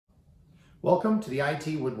Welcome to the IT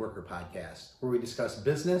Woodworker Podcast, where we discuss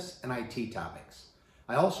business and IT topics.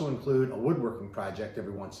 I also include a woodworking project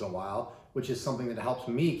every once in a while, which is something that helps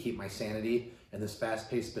me keep my sanity in this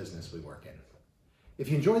fast-paced business we work in. If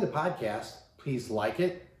you enjoy the podcast, please like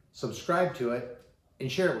it, subscribe to it,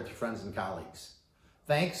 and share it with your friends and colleagues.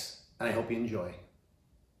 Thanks, and I hope you enjoy.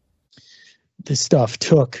 This stuff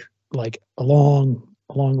took like a long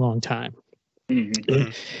time.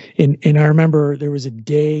 Mm-hmm. And I remember there was a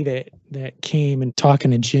day that came and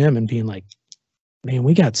talking to Jim and being like, man,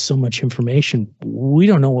 we got so much information. We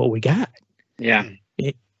don't know what we got. Yeah.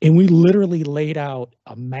 And we literally laid out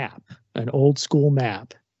a map, an old school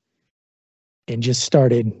map, and just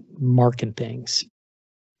started marking things.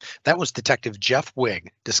 That was Detective Jeff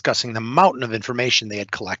Wigg discussing the mountain of information they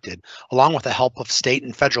had collected, along with the help of state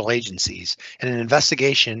and federal agencies, in an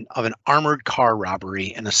investigation of an armored car robbery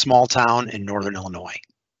in a small town in northern Illinois.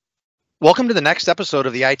 Welcome to the next episode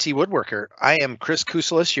of the IT Woodworker. I am Chris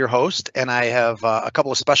Kuselis, your host, and I have a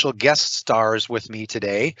couple of special guest stars with me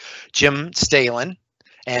today, Jim Stalen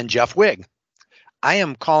and Jeff Wigg. I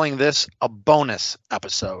am calling this a bonus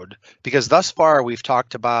episode because thus far we've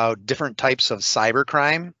talked about different types of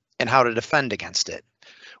cybercrime and how to defend against it.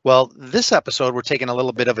 Well, this episode we're taking a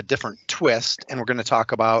little bit of a different twist and we're going to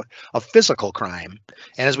talk about a physical crime.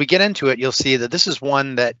 And as we get into it, you'll see that this is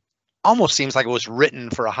one that almost seems like it was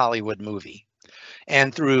written for a Hollywood movie.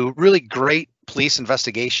 And through really great police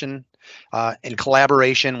investigation, in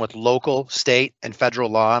collaboration with local, state, and federal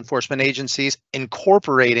law enforcement agencies,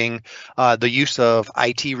 incorporating the use of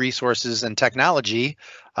IT resources and technology,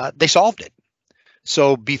 they solved it.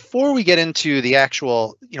 So before we get into the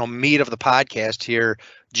actual, meat of the podcast here,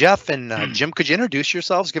 Jeff and Jim, could you introduce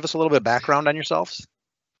yourselves? Give us a little bit of background on yourselves.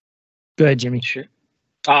 Go ahead, Jimmy. Sure.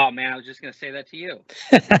 Oh man, I was just going to say that to you.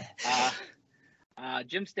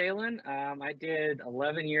 Jim Stalen. I did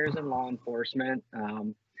 11 years in law enforcement.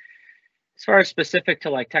 As far as specific to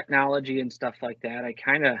like technology and stuff like that,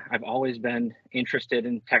 I've always been interested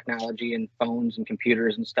in technology and phones and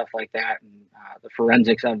computers and stuff like that, and the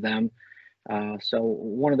forensics of them. So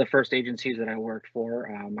one of the first agencies that I worked for,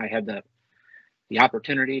 I had the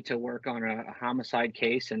opportunity to work on a homicide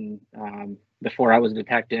case, and before I was a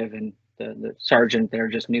detective, and the sergeant there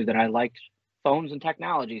just knew that I liked phones and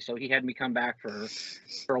technology, so he had me come back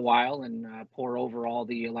for a while and pour over all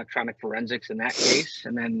the electronic forensics in that case,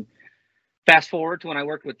 and then fast forward to when I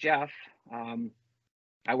worked with Jeff.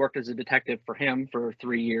 I worked as a detective for him for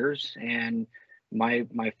 3 years, and my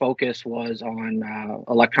focus was on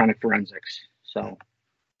electronic forensics. So,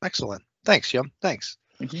 excellent. Thanks, Jim. Thanks.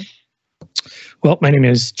 Mm-hmm. Well, my name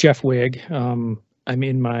is Jeff Wigg. I'm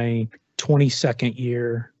in my 22nd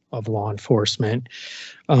year of law enforcement.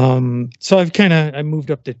 So I moved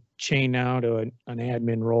up the chain now to an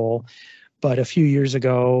admin role. But a few years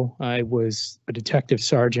ago, I was a detective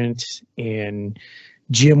sergeant, and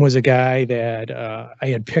Jim was a guy that I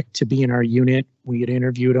had picked to be in our unit. We had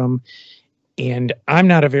interviewed him, and I'm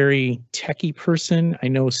not a very techie person. I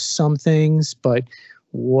know some things, but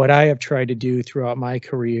what I have tried to do throughout my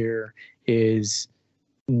career is,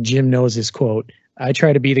 Jim knows this quote, I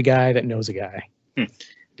try to be the guy that knows a guy.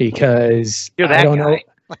 Because I don't know.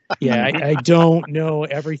 Yeah, I don't know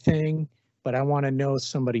everything, but I want to know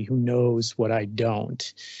somebody who knows what I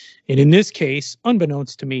don't. And in this case,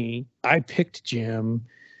 unbeknownst to me, I picked Jim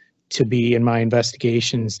to be in my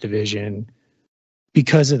investigations division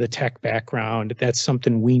because of the tech background. That's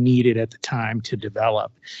something we needed at the time to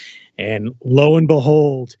develop. And lo and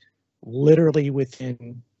behold, literally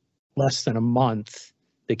within less than a month,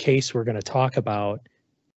 the case we're going to talk about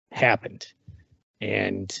happened.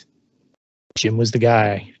 And Jim was the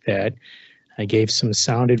guy that I gave some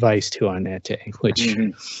sound advice to on that day, which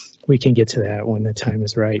we can get to that when the time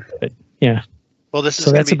is right. But yeah. Well,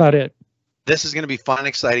 that's about it. This is going to be fun and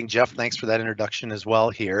exciting. Jeff, thanks for that introduction as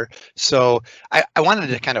well here. So I wanted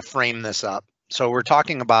to kind of frame this up. So we're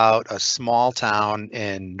talking about a small town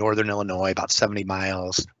in northern Illinois, about 70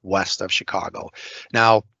 miles west of Chicago.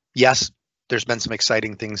 Now, yes, there's been some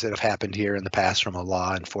exciting things that have happened here in the past from a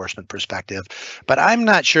law enforcement perspective, but I'm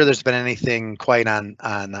not sure there's been anything quite on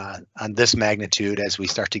this magnitude as we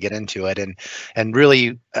start to get into it. And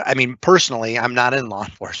really, I mean, personally, I'm not in law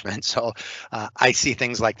enforcement, so I see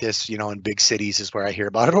things like this, in big cities is where I hear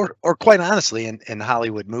about it, or quite honestly, in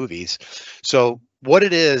Hollywood movies. So what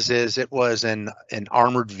it is it was an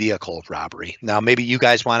armored vehicle robbery. Now, maybe you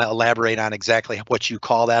guys want to elaborate on exactly what you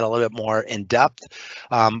call that a little bit more in depth.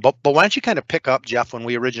 But why don't you kind of pick up, Jeff, when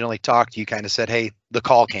we originally talked, you kind of said, hey, the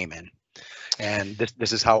call came in and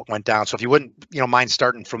this is how it went down. So if you wouldn't, mind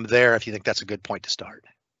starting from there, if you think that's a good point to start.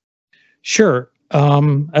 Sure.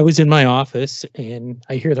 I was in my office and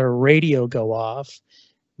I hear the radio go off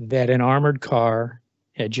that an armored car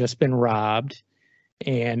had just been robbed.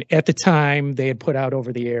 And at the time, they had put out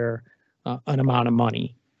over the air an amount of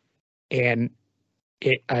money. And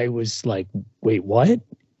I was like, wait, what?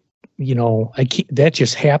 That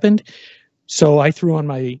just happened. So I threw on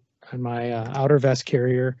my outer vest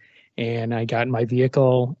carrier, and I got in my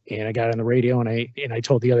vehicle, and I got on the radio, and I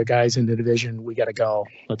told the other guys in the division, we got to go.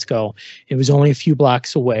 Let's go. It was only a few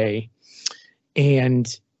blocks away.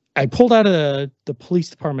 And I pulled out of the police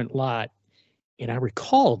department lot, and I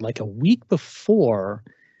recalled like a week before,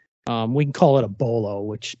 we can call it a BOLO,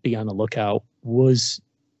 which, be on the lookout, was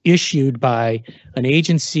issued by an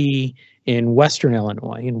agency in Western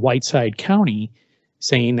Illinois, in Whiteside County,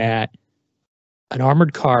 saying that an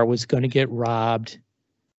armored car was going to get robbed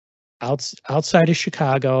outside of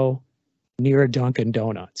Chicago near a Dunkin'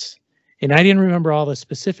 Donuts. And I didn't remember all the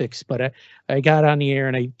specifics, but I got on the air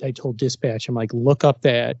and I told dispatch, I'm like, look up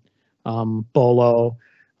that BOLO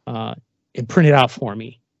and print it out for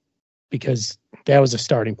me, because that was a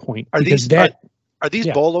starting point. Are because these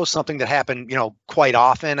BOLOs something that happen, quite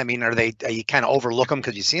often? I mean, are you kind of overlook them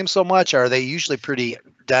because you see them so much? Or are they usually pretty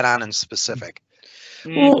dead on and specific?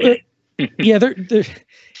 Well, yeah,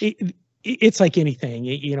 it's like anything,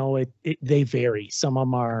 they vary. Some of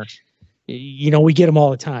them are, we get them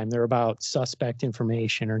all the time. They're about suspect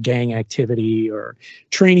information or gang activity or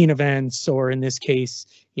training events, or in this case,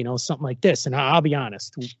 something like this. And I'll be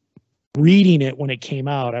honest, reading it when it came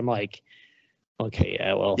out, I'm like, okay,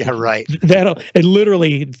 yeah, well, yeah, right.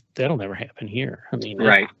 That'll never happen here. I mean,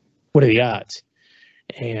 right. What are the odds?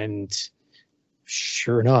 And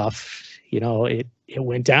sure enough, it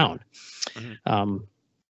went down. Mm-hmm.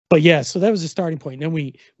 But yeah, so that was the starting point. And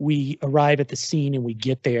then we arrive at the scene and we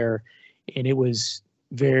get there, and it was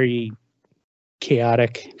very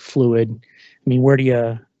chaotic, fluid. I mean, where do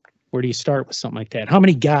you start with something like that? How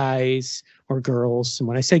many guys or girls? And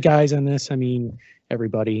when I say guys on this, I mean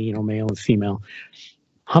everybody, male and female.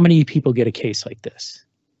 How many people get a case like this?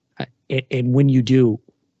 And when you do,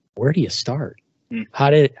 where do you start? Mm. How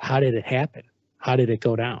did it happen? How did it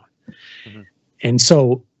go down? Mm-hmm. And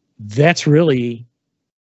so that's really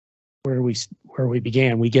where we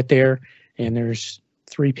began. We get there, and there's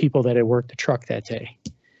 3 people that had worked the truck that day,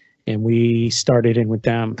 and we started in with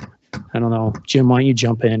them. I don't know, Jim, why don't you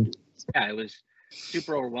jump in? Yeah, it was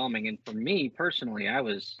super overwhelming, and for me personally, I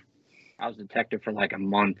was a detective for like a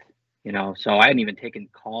month, so I hadn't even taken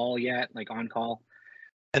call yet, like on call.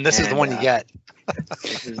 And this is the one you get.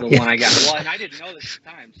 This is the one I got. Well, and I didn't know this at the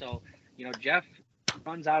time. So, Jeff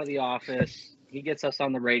runs out of the office. He gets us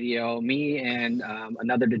on the radio. Me and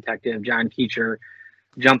another detective, John Keecher,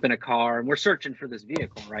 jump in a car, and we're searching for this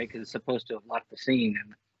vehicle, right? Because it's supposed to have left the scene.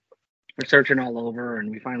 And we're searching all over, and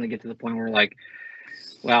we finally get to the point where we're like,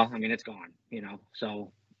 well, I mean, it's gone,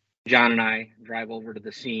 So John and I drive over to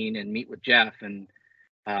the scene and meet with Jeff, and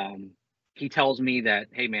he tells me that,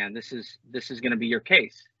 hey man, this is going to be your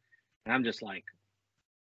case. And I'm just like,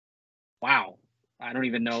 wow, I don't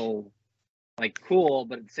even know, like, cool,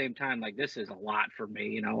 but at the same time, like, this is a lot for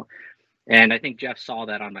me, And I think Jeff saw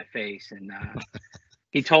that on my face, and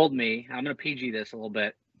he told me, I'm going to PG this a little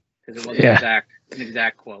bit because it wasn't an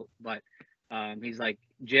exact quote, but he's like,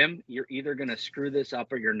 Jim, you're either going to screw this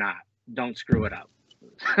up or you're not. Don't screw it up.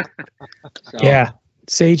 So, yeah,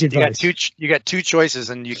 sage advice. You got two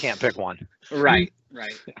choices, and you can't pick one. Right.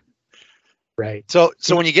 Right. So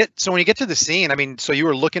when you get to the scene, I mean, so you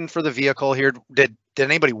were looking for the vehicle here. Did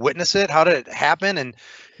anybody witness it? How did it happen? And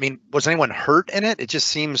I mean, was anyone hurt in it? It just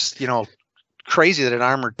seems, crazy that an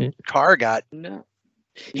armored car got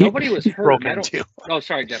nobody was hurt. Broken into. Oh,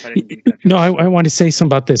 sorry, Jeff. I didn't. No, I want to say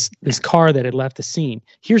something about this car that had left the scene.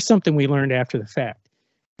 Here's something we learned after the fact.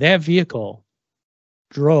 That vehicle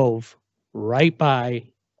drove right by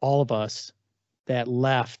all of us that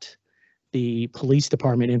left the police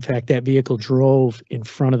department. In fact, that vehicle drove in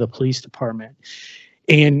front of the police department.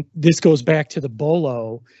 And this goes back to the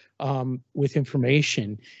BOLO with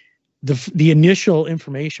information. The initial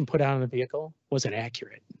information put out on the vehicle wasn't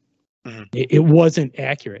accurate. Mm-hmm. It wasn't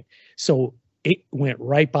accurate. So it went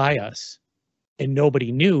right by us and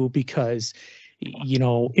nobody knew because,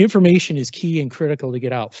 information is key and critical to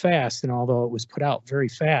get out fast. And although it was put out very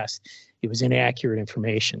fast, it was inaccurate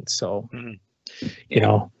information. So,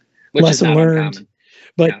 Which lesson learned. Uncommon.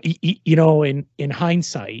 But, in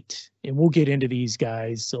hindsight, and we'll get into these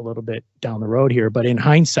guys a little bit down the road here, but in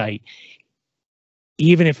hindsight,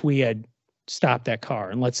 even if we had stopped that car,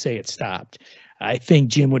 and let's say it stopped, I think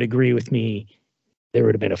Jim would agree with me, there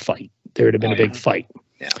would have been a fight. There would have been a big fight.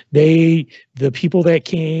 Yeah. The people that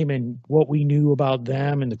came and what we knew about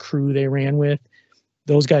them and the crew they ran with,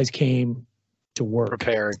 those guys came to work.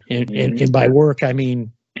 Prepared. And by work, I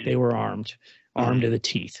mean they were armed to the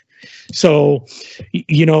teeth. So,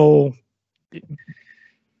 you know,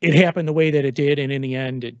 it happened the way that it did, and in the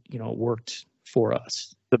end, it worked for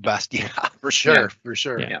us. The best, yeah, for sure, for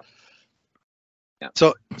sure. Yeah.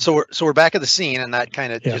 So we're back at the scene, and that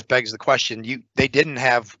kind of just begs the question. They didn't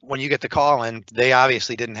have, when you get the call in, they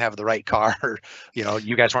obviously didn't have the right car.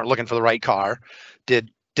 You guys weren't looking for the right car.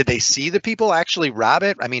 Did they see the people actually rob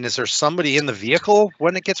it? I mean, is there somebody in the vehicle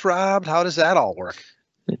when it gets robbed? How does that all work?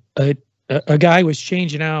 A guy was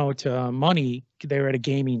changing out money. They were at a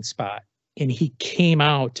gaming spot, and he came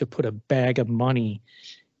out to put a bag of money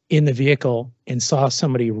in the vehicle and saw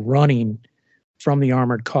somebody running from the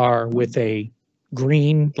armored car with a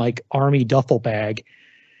green, like, army duffel bag,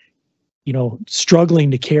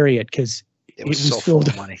 struggling to carry it because it was so filled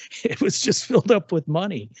with money. It was just filled up with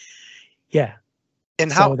money. Yeah.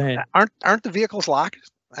 And how aren't the vehicles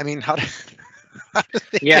locked? I mean, how do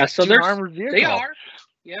they so there's armored vehicle? They are.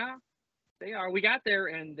 Yeah, they are. We got there,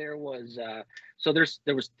 and there was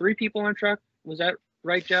there was 3 people on the truck. Was that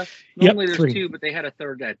right, Jeff? Normally there's 3. 2, but they had a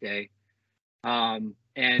third that day.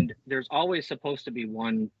 And there's always supposed to be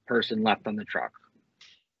 1 person left on the truck.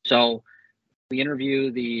 So we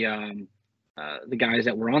interview the guys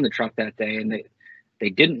that were on the truck that day, and they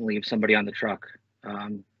didn't leave somebody on the truck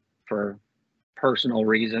for personal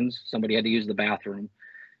reasons. Somebody had to use the bathroom.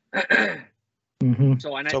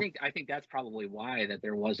 So I think that's probably why that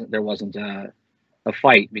there wasn't a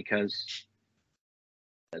fight, because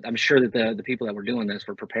I'm sure that the people that were doing this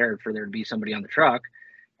were prepared for there to be somebody on the truck,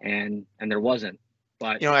 and there wasn't.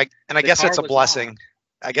 But I guess it's a blessing. Locked.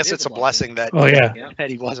 I guess it's a blessing that that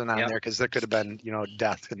he wasn't on there, because there could have been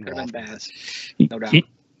death involved. No doubt.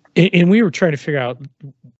 And we were trying to figure out,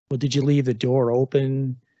 well, did you leave the door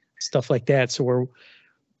open, stuff like that? So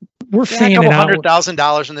we're fanning out.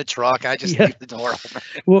 $100,000 in the truck. I just leave the door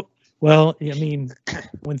open. Well, I mean,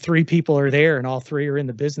 when 3 people are there and all 3 are in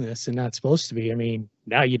the business and not supposed to be, I mean,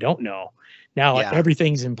 now you don't know. Now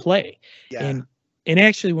everything's in play. Yeah. And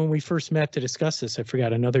actually, when we first met to discuss this, I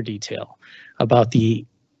forgot another detail about the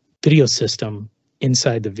video system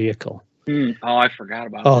inside the vehicle. Oh, I forgot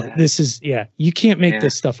about that. This is, you can't make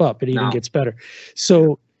this stuff up. It even gets better.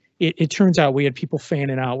 So it turns out we had people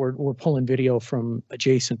fanning out. We're pulling video from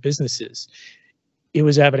adjacent businesses. It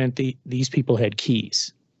was evident these people had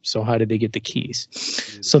keys. So how did they get the keys?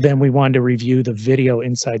 So then we wanted to review the video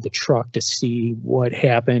inside the truck to see what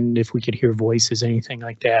happened, if we could hear voices, anything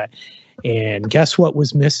like that. And guess what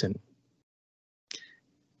was missing?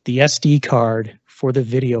 The SD card for the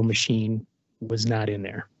video machine was not in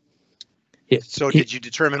there. Did you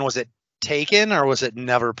determine, was it taken or was it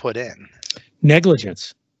never put in?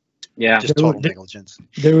 Negligence. Yeah. Just total negligence.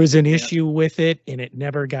 There was an issue with it, and it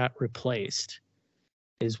never got replaced,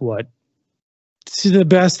 to the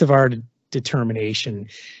best of our determination,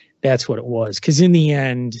 that's what it was. Because in the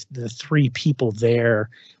end, the 3 people there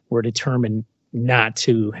were determined not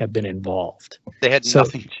to have been involved. They had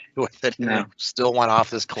nothing to do with it. No. Still went off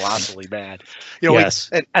this colossally bad. Yes.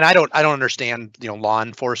 And I don't understand, law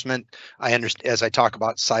enforcement. I understand, as I talk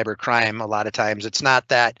about cyber crime, a lot of times it's not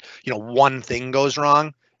that, one thing goes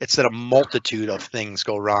wrong. It's that a multitude of things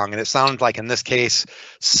go wrong. And it sounds like in this case,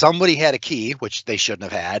 somebody had a key, which they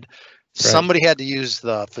shouldn't have had. Right. Somebody had to use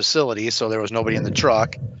the facility, so there was nobody in the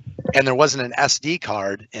truck, and there wasn't an SD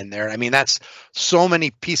card in there. I mean, that's so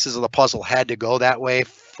many pieces of the puzzle had to go that way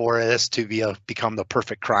for this to become the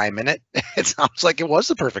perfect crime. And it sounds like it was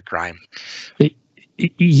the perfect crime.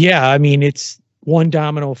 Yeah, I mean, it's one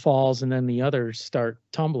domino falls and then the others start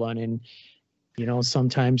tumbling, and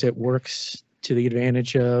sometimes it works to the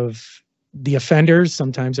advantage of the offenders.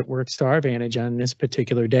 Sometimes it works to our advantage. On this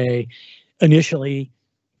particular day, initially,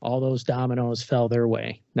 all those dominoes fell their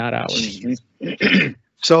way, not ours.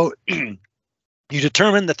 So you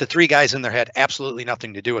determined that the 3 guys in there had absolutely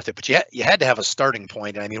nothing to do with it, but you had to have a starting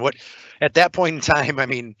point. I mean, at that point in time, I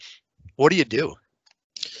mean, what do you do?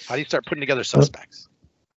 How do you start putting together suspects?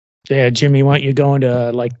 Yeah, Jimmy, why don't you go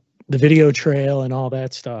into like the video trail and all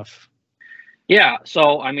that stuff? Yeah.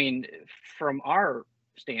 So, I mean, from our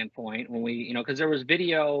standpoint, when we, because there was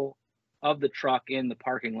video of the truck in the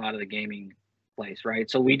parking lot of the gaming place, right?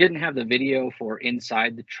 So we didn't have the video for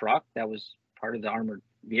inside the truck. That was part of the armored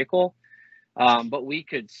vehicle. But we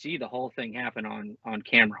could see the whole thing happen on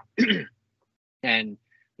camera. And,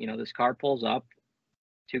 this car pulls up,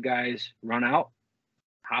 2 guys run out,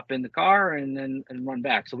 hop in the car, and run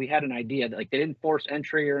back. So we had an idea that, they didn't force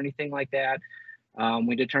entry or anything like that.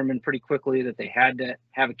 We determined pretty quickly that they had to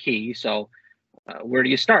have a key. So where do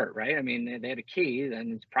you start, right? I mean, they had a key,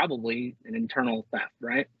 then it's probably an internal theft,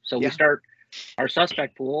 right? So we start our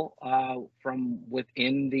suspect pool from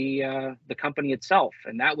within the company itself,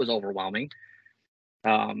 and that was overwhelming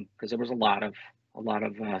because there was a lot of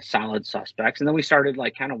solid suspects. And then we started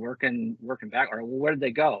like kind of working back. Or well, where did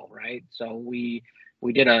they go, right? So we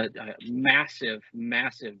did a massive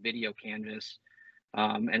video canvas,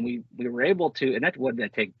 and we were able to. And what did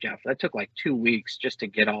that take, Jeff? That took like 2 weeks just to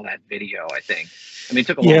get all that video. I think. I mean, it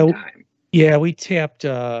took a long time. Yeah, we tapped,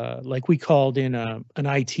 like we called in an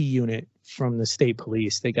IT unit from the state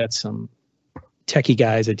police. They got some techie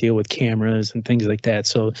guys that deal with cameras and things like that.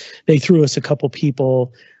 So they threw us a couple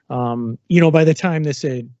people. By the time this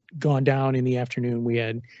had gone down in the afternoon, we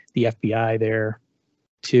had the FBI there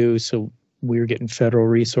too. So we were getting federal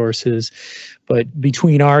resources. But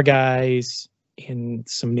between our guys and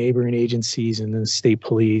some neighboring agencies and the state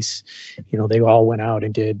police, they all went out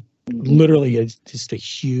and did literally just a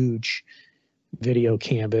huge video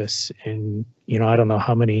canvas. And I don't know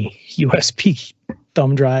how many USB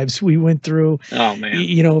thumb drives we went through. Oh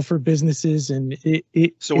man! For businesses. And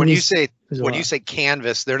so when you say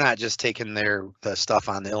canvas, they're not just taking the stuff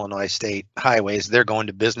on the Illinois state highways. They're going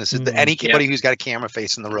to businesses. Anybody who's got a camera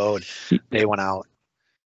facing the road, they went out.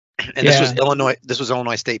 And this was Illinois. This was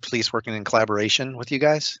Illinois State Police working in collaboration with you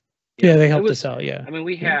guys. Yeah, they helped us out. Yeah. I mean,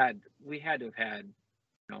 we had to have had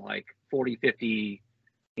like 40, 50,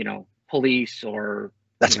 police or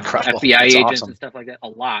that's incredible. FBI that's agents awesome. and stuff like that. A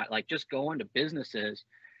lot, like just going to businesses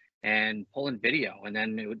and pulling video, and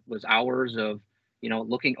then it was hours of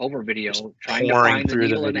looking over video, trying to find the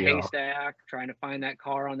needle in the haystack, trying to find that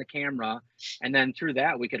car on the camera, and then through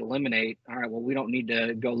that we could eliminate. All right, well, we don't need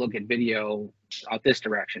to go look at video out this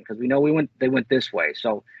direction because we know they went this way.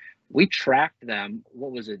 So we tracked them.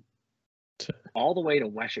 What was it? All the way to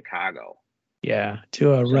West Chicago. Yeah,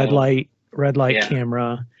 to a red light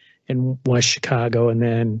camera in West Chicago, and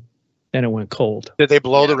then it went cold. Did they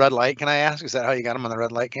blow the red light? Can I ask? Is that how you got them on the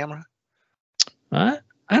red light camera? I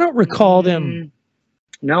don't recall them.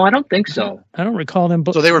 No, I don't think so. I don't recall them.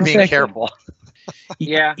 But so they were being careful.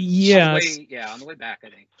 Yeah. Yeah. On the way back, I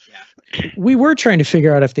think. Yeah. We were trying to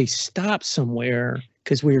figure out if they stopped somewhere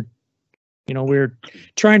because we're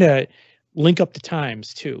trying to link up the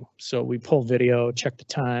times too. So we pull video, check the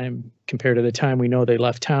time compared to the time we know they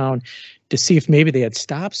left town to see if maybe they had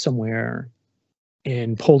stopped somewhere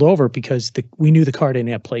and pulled over because we knew the car didn't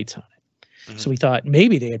have plates on it. Mm-hmm. So we thought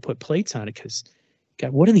maybe they had put plates on it because,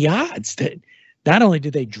 God, what are the odds that not only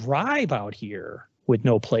did they drive out here with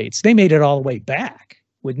no plates, they made it all the way back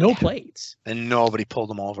with no plates. And nobody pulled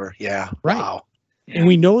them over. Yeah. Right. Wow. And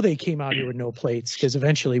we know they came out here with no plates because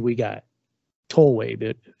eventually we got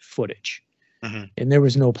tollway footage. Mm-hmm. And there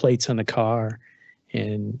was no plates on the car.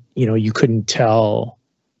 And, you couldn't tell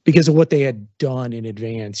because of what they had done in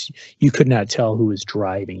advance. You could not tell who was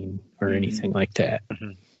driving or anything like that.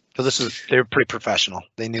 Mm-hmm. So they were pretty professional.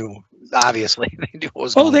 They knew, obviously, they knew what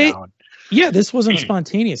was going on. Yeah, this wasn't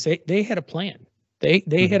spontaneous. They had a plan.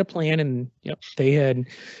 They had a plan, and they had.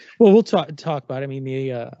 Well, we'll talk about it. I mean,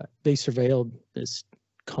 they surveilled this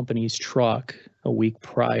company's truck a week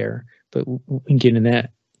prior, but we can get into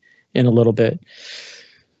that in a little bit.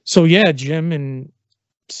 So yeah, Jim and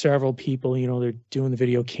several people, they're doing the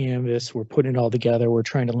video canvas. We're putting it all together. We're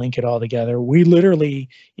trying to link it all together. We literally,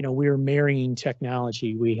 we were marrying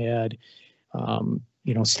technology. We had,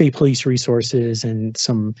 state police resources and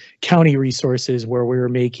some county resources where we were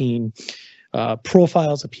making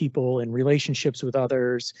profiles of people and relationships with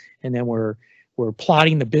others. And then we're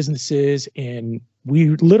plotting the businesses. And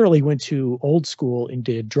we literally went to old school and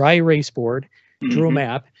did dry erase board, drew a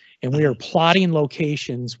map, and we are plotting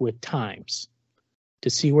locations with times to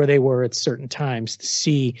see where they were at certain times to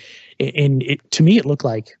see. And to me, it looked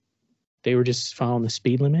like they were just following the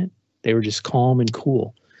speed limit. They were just calm and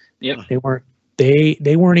cool. Yep.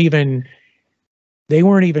 They weren't even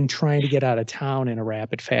trying to get out of town in a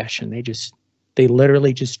rapid fashion. They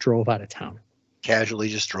literally just drove out of town. Casually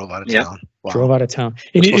just drove out of town. Wow. Drove out of town.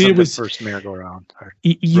 And it was the first merry-go-round.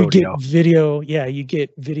 You get video. Yeah, you get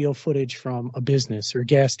video footage from a business or a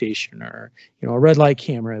gas station or a red light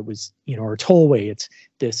camera. It was or a tollway. It's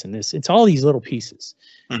this and this. It's all these little pieces,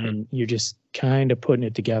 and you're just kind of putting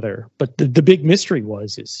it together. But the big mystery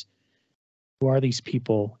is who are these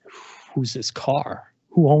people? Who's this car?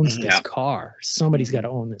 Who owns this car? Somebody's got to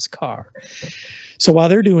own this car. So while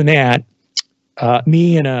they're doing that,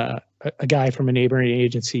 me and a guy from a neighboring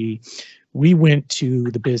agency, we went to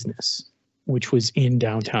the business, which was in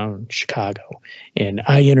downtown Chicago. And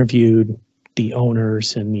I interviewed the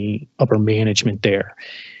owners and the upper management there.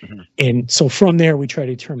 Mm-hmm. And so from there, we try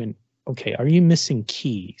to determine, okay, are you missing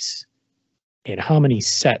keys? And how many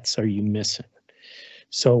sets are you missing?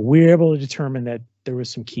 So we're able to determine that there was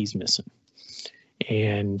some keys missing.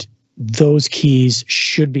 and those keys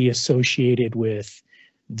should be associated with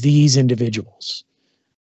these individuals.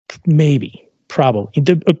 Maybe, probably,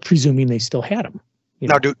 presuming they still had them.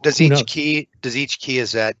 Now, does who knows? each key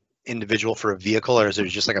is that individual for a vehicle, or is there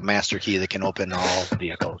just like a master key that can open all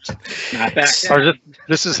vehicles? Not back Or then.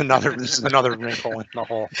 this is another wrinkle in the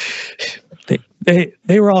whole.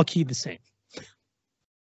 They were all keyed the same.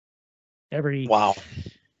 Wow.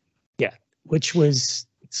 Yeah, which was,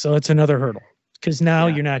 so it's another hurdle, because now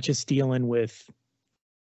Yeah. you're not just dealing with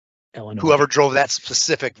Illinois. Whoever drove that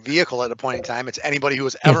specific vehicle at a point in time, it's anybody who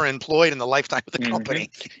was ever employed in the lifetime of the company.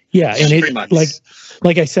 Yeah, and Pretty it, much.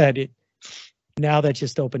 like I said, now that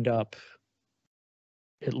just opened up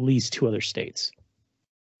at least 2 other states.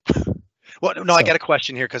 Well, no, I So- got a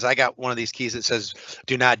question here because I got one of these keys that says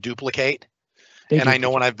 "Do not duplicate," They and I do.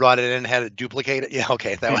 know when I brought it in, had it duplicate it. Yeah,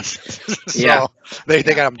 okay, that was. So Yeah. they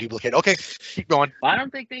got them duplicate. Okay, keep going. Well, I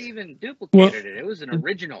don't think they even duplicated it. It was an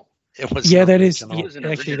original. It was Yeah, that is, original. It was an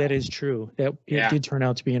actually, that original. is true. That it Yeah. did turn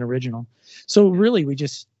out to be an original. So really,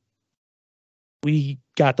 we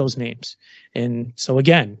got those names. And so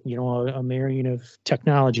again, a marrying of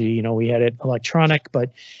technology, we had it electronic,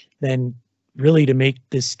 but then really to make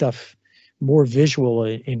this stuff more visual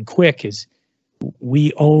and quick is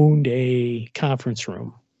we owned a conference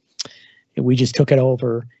room. And we just took it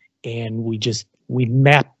over and we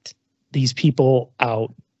mapped these people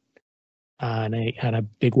out on a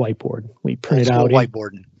big whiteboard. We printed Old school out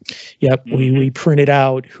whiteboarding. Yep, we Mhm. printed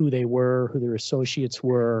out who they were, who their associates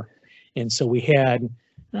were, and so we had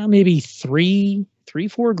maybe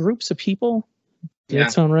 4 groups of people. Does Yeah.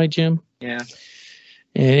 that sound right, Jim? Yeah.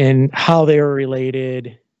 And how they were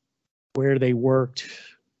related, where they worked,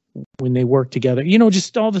 when they worked together.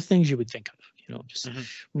 Just all the things you would think of. Just Mhm.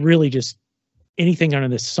 really just anything under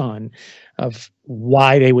the sun of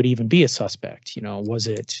why they would even be a suspect. Was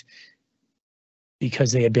it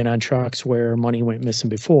because they had been on trucks where money went missing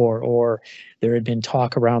before, or there had been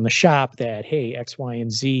talk around the shop that, hey, X, Y,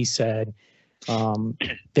 and Z said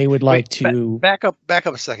they would like to back up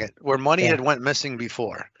a second. Where money Yeah. had went missing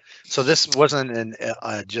before, so this wasn't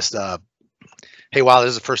just hey, wow, this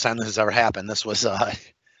is the first time this has ever happened. This was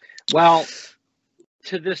Well,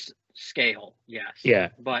 to this scale, yes. Yeah.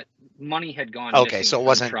 But money had gone Okay, missing so it from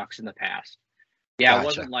wasn't- trucks in the past. Yeah, Gotcha. it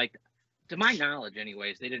wasn't like, to my knowledge,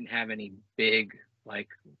 anyways, they didn't have any big like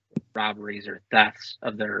robberies or thefts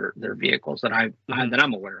of their vehicles that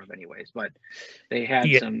I'm aware of, anyways. But they had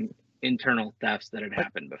Yeah. some internal thefts that had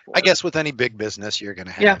happened before. I guess with any big business, you're going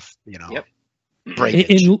to Yeah. have, Yep.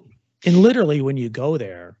 breakage. and literally when you go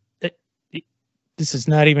there, this is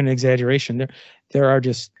not even an exaggeration. There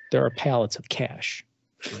are pallets of cash.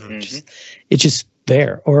 Mhm. It's just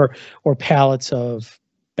there, or pallets of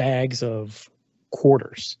bags of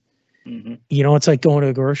quarters. Mhm. It's like going to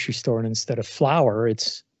a grocery store and instead of flour,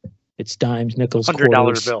 it's dimes, nickels, $100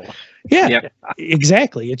 quarters. bill. Yeah, Yep.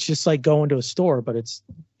 exactly. It's just like going to a store, but it's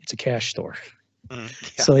a cash store.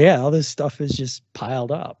 Mhm. Yeah. So yeah, all this stuff is just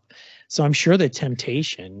piled up. So I'm sure the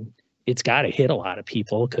temptation, it's got to hit a lot of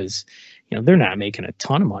people because they're not making a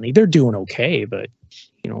ton of money. They're doing okay, but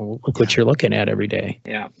look what you're looking at every day.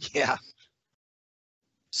 Yeah. Yeah.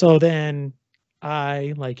 So then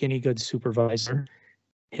I, like any good supervisor,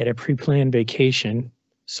 had a pre-planned vacation.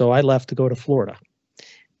 So I left to go to Florida.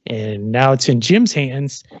 And now it's in Jim's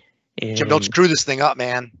hands. And Jim, don't screw this thing up,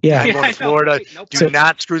 man. Yeah. I'm Yeah, going I to know, Florida. right? No Do problem.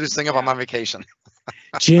 not screw this thing up. I'm Yeah. on vacation.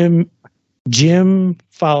 Jim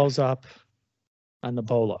follows up on the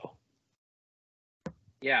Bolo.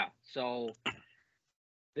 Yeah. So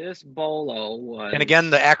this Bolo was, And again,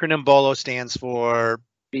 the acronym BOLO stands for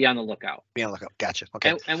be on the lookout. be on the lookout. Gotcha.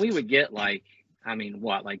 Okay. And we would get like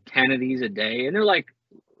 10 of these a day, and they're like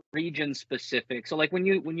region specific. So like when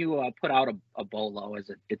you put out a bolo as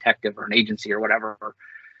a detective or an agency or whatever,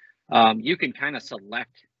 you can kind of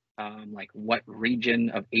select like what region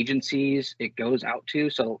of agencies it goes out to.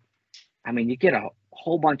 So you get a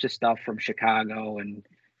whole bunch of stuff from Chicago, and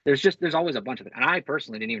there's always a bunch of it. And I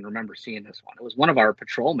personally didn't even remember seeing this one. It was one of our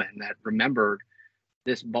patrolmen that remembered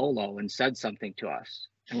this bolo and said something to us,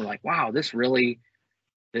 and we're like, wow, this really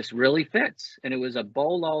fits. And it was a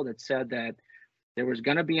bolo that said that there was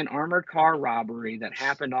going to be an armored car robbery that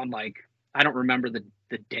happened on, like, I don't remember the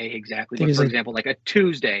day exactly, but for example, like a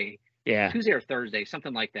Tuesday or Thursday,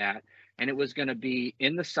 something like that. And it was going to be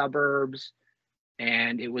in the suburbs,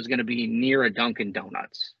 and it was going to be near a Dunkin'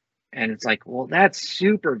 Donuts. And it's like, well, that's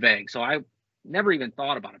super vague. So I never even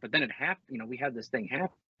thought about it. But then it happened, we had this thing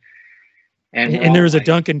happen. And there was a like,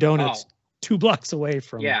 Dunkin' Donuts oh, 2 blocks away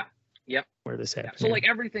from yeah. Yep. where this happened. So like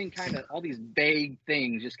everything kind of, all these vague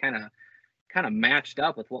things just kind of matched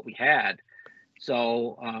up with what we had.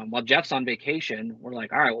 So while Jeff's on vacation, we're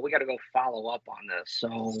like, all right, well, we got to go follow up on this.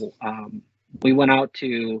 So we went out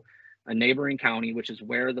to a neighboring county, which is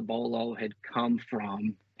where the bolo had come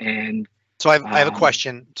from. And so I have a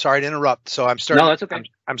question. Sorry to interrupt. So I'm starting. No, that's okay.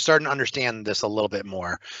 I'm starting to understand this a little bit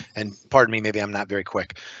more. And pardon me, maybe I'm not very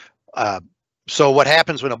quick. So what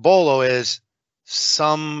happens when a bolo is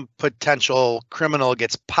some potential criminal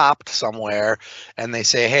gets popped somewhere and they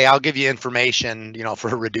say, hey, I'll give you information, for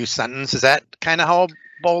a reduced sentence. Is that kind of how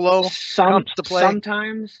bolo comes to play?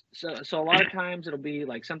 Sometimes. So a lot of times it'll be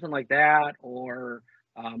like something like that, or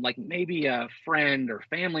like maybe a friend or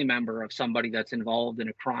family member of somebody that's involved in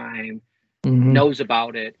a crime knows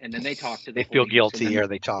about it, and then they talk to the They feel police, guilty, then, or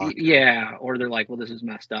they talk. Yeah, or they're like, well, this is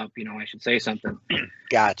messed up. I should say something.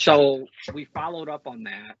 Gotcha. So we followed up on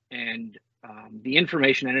that, and the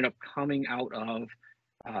information ended up coming out of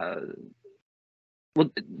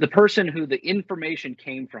the person who the information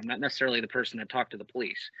came from, not necessarily the person that talked to the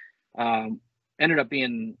police, ended up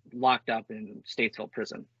being locked up in Statesville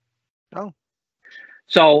prison. Oh.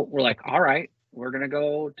 So we're like, all right, we're going to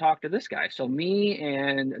go talk to this guy. So me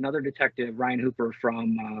and another detective, Ryan Hooper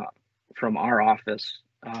from our office,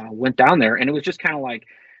 went down there, and it was just kind of like,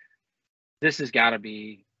 this has got to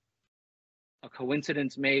be a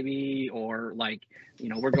coincidence maybe, or like,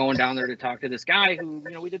 we're going down there to talk to this guy who,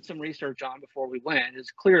 we did some research on before we went,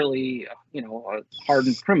 is clearly, a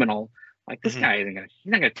hardened criminal. Like, this guy he's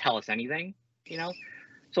not going to tell us anything,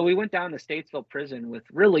 So we went down to Statesville prison with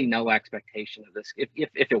really no expectation of this. If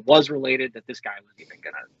it was related, that this guy was even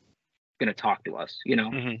gonna talk to us,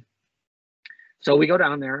 So we go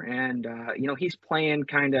down there, and he's playing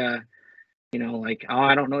kind of, like, oh,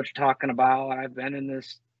 I don't know what you're talking about. I've been in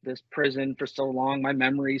this prison for so long, my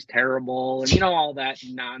memory's terrible, and all that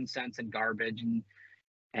nonsense and garbage.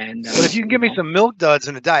 And but if you can give me some milk duds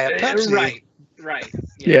and a Diet Pepsi, right,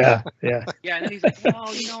 yeah. And then he's like,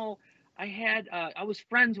 well, I was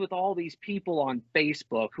friends with all these people on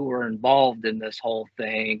Facebook who were involved in this whole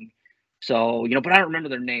thing. So, but I don't remember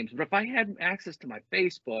their names. But if I had access to my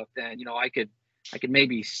Facebook, then, I could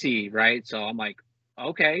maybe see, right? So I'm like,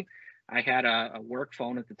 okay. I had a work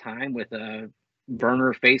phone at the time with a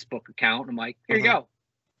burner Facebook account. I'm like, here you go.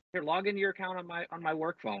 Here, log into your account on my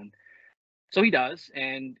work phone. So he does,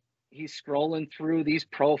 and he's scrolling through these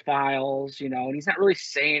profiles, and he's not really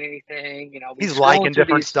saying anything, He's liking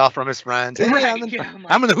different stuff from his friends. Hey, I'm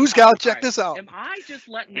in the Who's Gal. Check this out. Am I just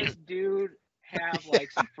letting this dude have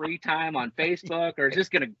like some free time on Facebook, or is this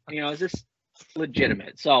gonna, is this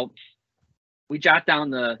legitimate? So we jot down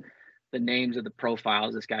the names of the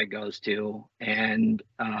profiles this guy goes to, and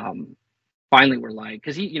finally we're like,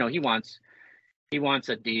 because he wants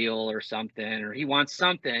a deal or something, or he wants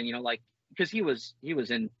something, like, because he was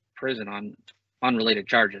in prison on unrelated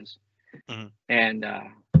charges, and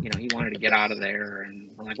he wanted to get out of there,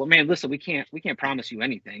 and we're like, well, man, listen, we can't promise you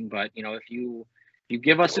anything, but if you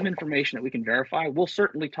give us some information that we can verify, we'll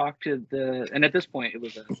certainly talk to and at this point it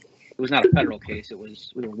was not a federal case, we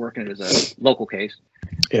were working it as a local case.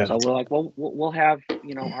 Yeah. So we're like, well, we'll have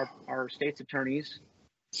our state's attorneys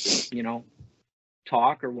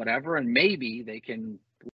talk or whatever, and maybe they can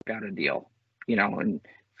work out a deal, and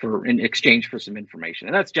in exchange for some information.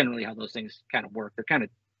 And that's generally how those things kind of work. They're kind of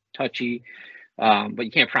touchy, but you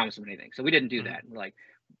can't promise them anything. So we didn't do that. We're like,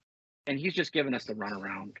 and he's just giving us the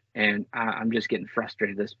runaround, and I'm just getting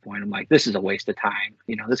frustrated at this point. I'm like, this is a waste of time.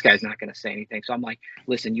 This guy's not going to say anything. So I'm like,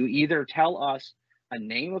 listen, you either tell us a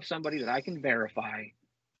name of somebody that I can verify,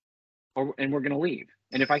 and we're going to leave.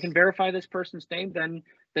 And if I can verify this person's name, then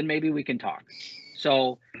maybe we can talk.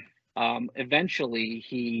 So eventually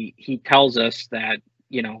he tells us that,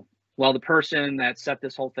 well, the person that set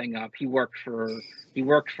this whole thing up, he worked for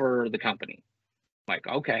the company. I'm like,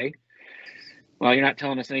 okay, well, you're not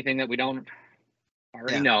telling us anything that we don't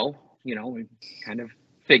already know. We kind of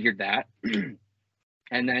figured that.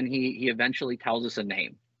 And then he eventually tells us a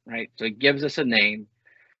name, right? So he gives us a name,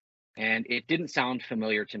 and it didn't sound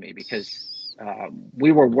familiar to me because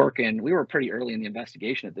we were pretty early in the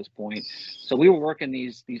investigation at this point. So we were working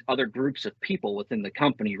these other groups of people within the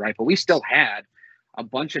company, right? But we still had a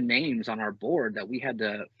bunch of names on our board that we had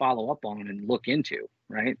to follow up on and look into,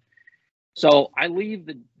 right? So I leave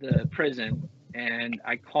the prison, and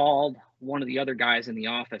I called one of the other guys in the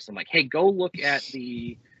office. I'm like, hey, go look at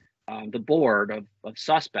the board of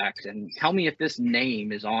suspects and tell me if this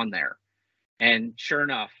name is on there. And sure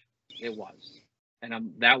enough, it was.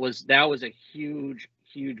 And that was a huge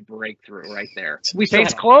breakthrough right there.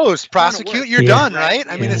 Case closed. Prosecute. You're done, right?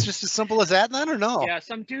 I mean, it's just as simple as that, then, or no? Yeah.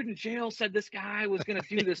 Some dude in jail said this guy was going to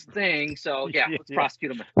do this thing, so let's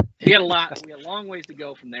prosecute him. We had a long ways to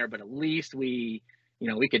go from there, but at least we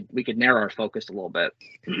we could narrow our focus a little bit.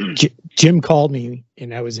 Jim called me,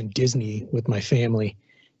 and I was in Disney with my family,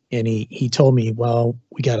 and he told me, well,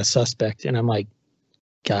 we got a suspect. And I'm like,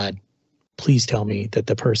 God, please tell me that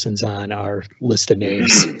the person's on our list of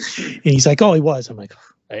names. And he's like, oh, he was. I'm like,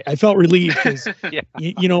 I felt relieved because, Yeah.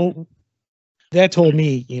 that told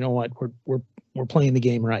me, you know what, we're playing the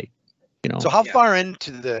game right. So how far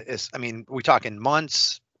into we talking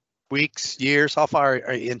months, weeks, years? How far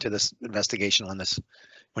are you into this investigation on this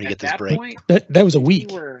when you get this break? Point, that was a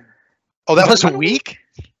week. Oh, that was a week?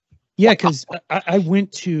 Yeah, because I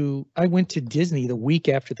went to Disney the week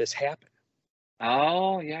after this happened.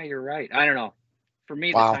 Oh, yeah, you're right. I don't know. For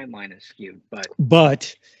me, the timeline is skewed,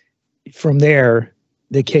 but from there,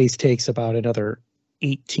 the case takes about another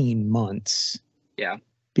 18 months. Yeah.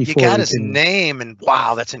 You got his name, and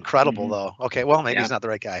wow, that's incredible, though. Okay, well, maybe he's not the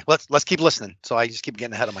right guy. Let's keep listening. So I just keep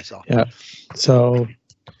getting ahead of myself. Yeah. So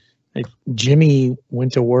Jimmy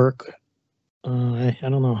went to work. I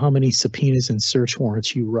don't know how many subpoenas and search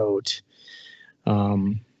warrants you wrote.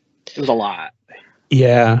 It was a lot.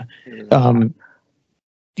 Yeah.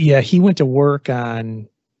 Yeah, he went to work on.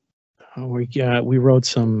 We wrote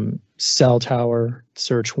some cell tower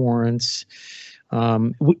search warrants.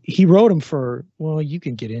 He wrote them for. Well, you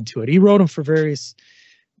can get into it. He wrote them for various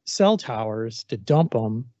cell towers to dump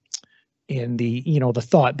them, and the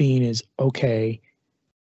thought being is, okay,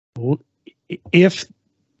 if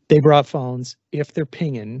they brought phones, if they're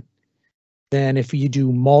pinging, then if you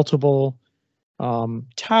do multiple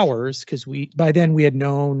towers, because by then we had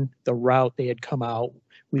known the route they had come out.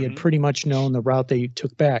 We had pretty much known the route they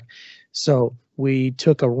took back. So we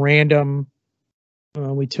took a random,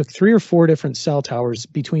 we took 3 or 4 different cell towers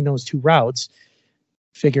between those 2 routes,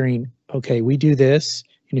 figuring, okay, we do this.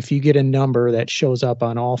 And if you get a number that shows up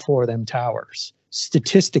on all 4 of them towers,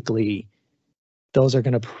 statistically, those are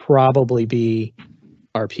going to probably be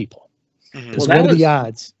our people. Because what are the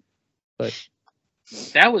odds? But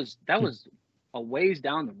that was a ways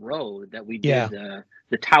down the road that we did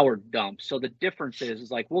the tower dump. So the difference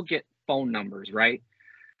is like we'll get phone numbers, right?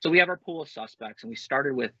 So we have our pool of suspects, and we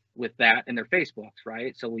started with that in their Facebooks,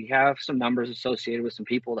 right? So we have some numbers associated with some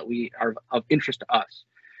people that we are of interest to us.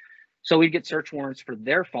 So we get search warrants for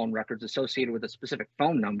their phone records associated with a specific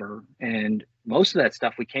phone number, and most of that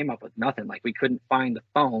stuff we came up with nothing. Like we couldn't find the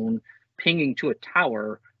phone pinging to a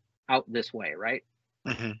tower out this way, right?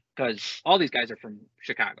 Because all these guys are from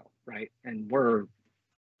Chicago, right? And we're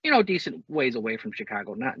decent ways away from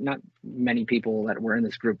Chicago. Not many people that were in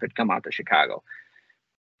this group had come out to Chicago.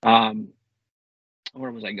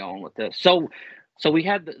 Where was I going with this? So we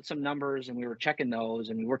had some numbers, and we were checking those,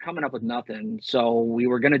 and we were coming up with nothing. So we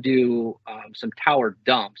were going to do some tower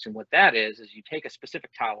dumps, and what that is you take a specific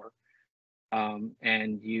tower,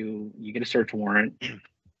 and you get a search warrant.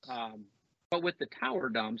 But with the tower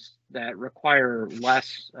dumps that require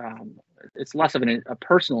less, it's less of a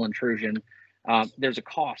personal intrusion. There's a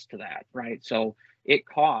cost to that, right? So it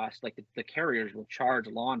costs, like the carriers will charge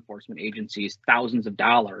law enforcement agencies thousands of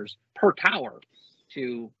dollars per tower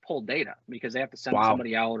to pull data because they have to send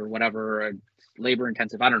somebody out or whatever, labor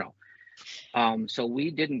intensive, I don't know. So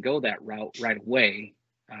we didn't go that route right away.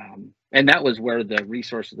 And that was where the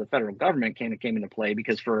resources of the federal government came into play,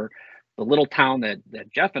 because for the little town that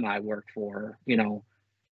Jeff and I worked for,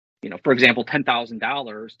 for example,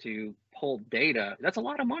 $10,000 to pull data, that's a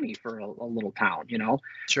lot of money for a little town,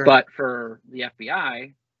 Sure. But for the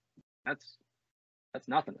FBI, that's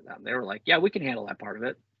nothing to them. They were like, yeah, we can handle that part of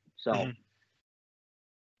it. So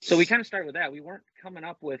So we kind of started with that. We weren't coming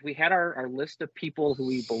up with, we had our list of people who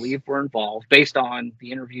we believed were involved based on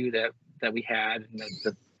the interview that we had and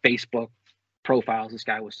the Facebook profiles this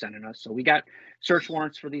guy was sending us. So we got search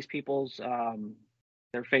warrants for these people's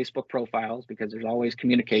their Facebook profiles, because there's always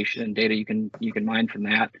communication and data you can mine from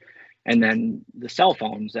that. And then the cell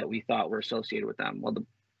phones that we thought were associated with them. Well, the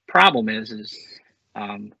problem is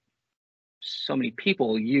so many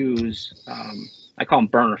people use I call them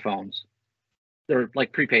burner phones. They're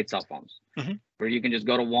like prepaid cell phones, where you can just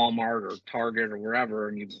go to Walmart or Target or wherever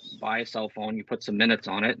and you buy a cell phone, you put some minutes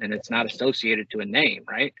on it, and it's not associated to a name,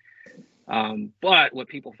 right? But what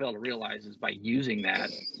people fail to realize is by using that,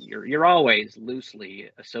 you're always loosely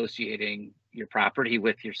associating your property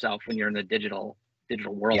with yourself when you're in the digital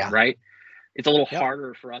world, right? It's a little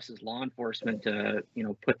harder for us as law enforcement to,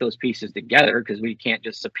 put those pieces together, because we can't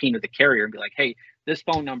just subpoena the carrier and be like, hey, this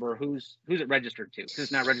phone number, who's it registered to? Because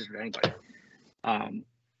it's not registered to anybody.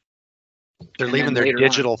 They're leaving their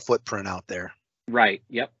digital footprint out there. Right.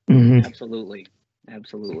 Yep. Mm-hmm. Absolutely.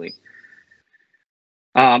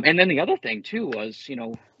 And then the other thing too was,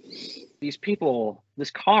 these people, this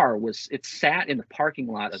car it sat in the parking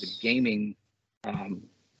lot of a gaming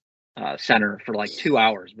center for like 2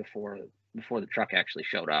 hours before the truck actually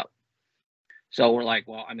showed up. So we're like,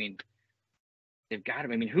 well, I mean, they've got to.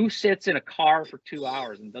 I mean, who sits in a car for 2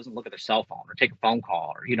 hours and doesn't look at their cell phone or take a phone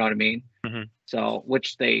call, or you know what I mean? Mhm. So,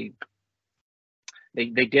 which they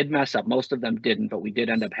did mess up. Most of them didn't, but we did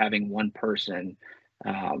end up having one person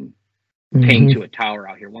paying Mhm. to a tower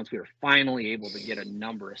out here. Once we were finally able to get a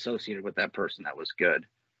number associated with that person, that was good.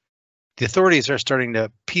 The authorities are starting to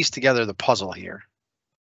piece together the puzzle here.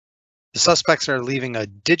 The suspects are leaving a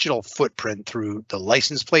digital footprint through the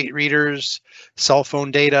license plate readers, cell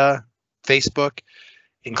phone data, Facebook,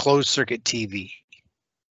 and closed circuit TV.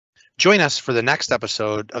 Join us for the next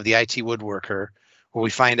episode of the IT Woodworker, where we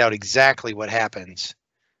find out exactly what happens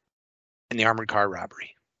in the armored car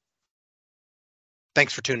robbery.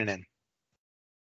 Thanks for tuning in.